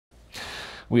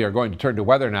We are going to turn to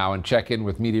weather now and check in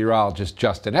with meteorologist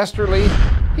Justin Esterly.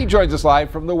 He joins us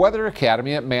live from the Weather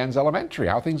Academy at Manz Elementary.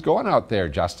 How are things going out there,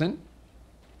 Justin?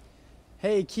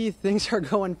 Hey Keith, things are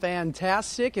going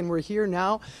fantastic and we're here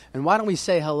now. And why don't we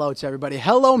say hello to everybody?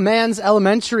 Hello, Manz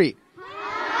Elementary.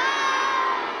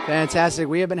 Fantastic.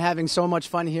 We have been having so much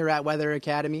fun here at Weather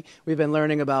Academy. We've been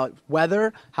learning about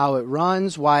weather, how it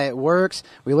runs, why it works.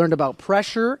 We learned about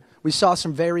pressure. We saw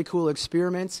some very cool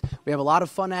experiments. We have a lot of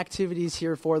fun activities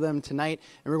here for them tonight,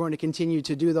 and we're going to continue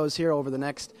to do those here over the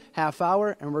next half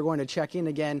hour, and we're going to check in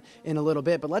again in a little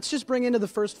bit. But let's just bring into the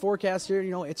first forecast here.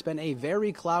 You know, it's been a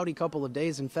very cloudy couple of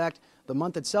days. In fact, the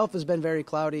month itself has been very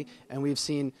cloudy, and we've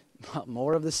seen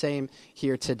more of the same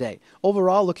here today.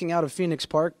 Overall, looking out of Phoenix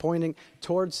Park, pointing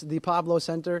towards the Pablo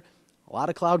Center, a lot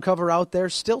of cloud cover out there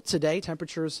still today.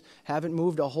 Temperatures haven't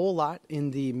moved a whole lot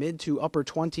in the mid to upper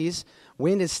 20s.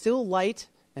 Wind is still light,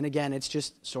 and again, it's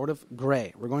just sort of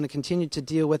gray. We're going to continue to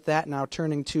deal with that. Now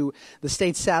turning to the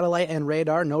state satellite and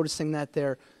radar, noticing that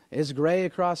there is gray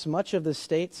across much of the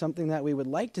state. Something that we would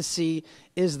like to see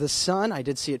is the sun. I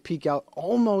did see it peek out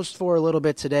almost for a little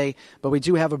bit today, but we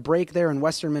do have a break there in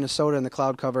western Minnesota in the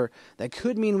cloud cover. That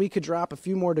could mean we could drop a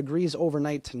few more degrees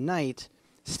overnight tonight.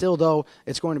 Still, though,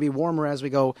 it's going to be warmer as we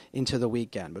go into the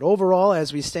weekend. But overall,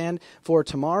 as we stand for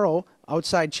tomorrow,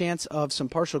 outside chance of some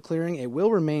partial clearing. It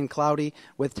will remain cloudy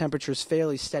with temperatures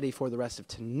fairly steady for the rest of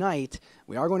tonight.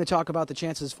 We are going to talk about the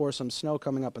chances for some snow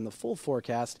coming up in the full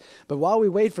forecast. But while we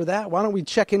wait for that, why don't we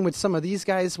check in with some of these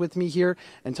guys with me here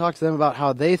and talk to them about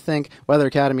how they think Weather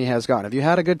Academy has gone. Have you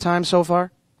had a good time so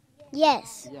far?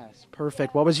 Yes. Yes,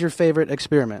 perfect. What was your favorite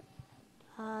experiment?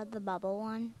 The bubble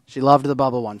one. She loved the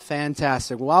bubble one.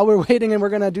 Fantastic. While we're waiting and we're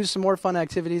going to do some more fun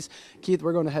activities, Keith,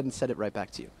 we're going ahead and set it right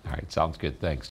back to you. All right, sounds good. Thanks.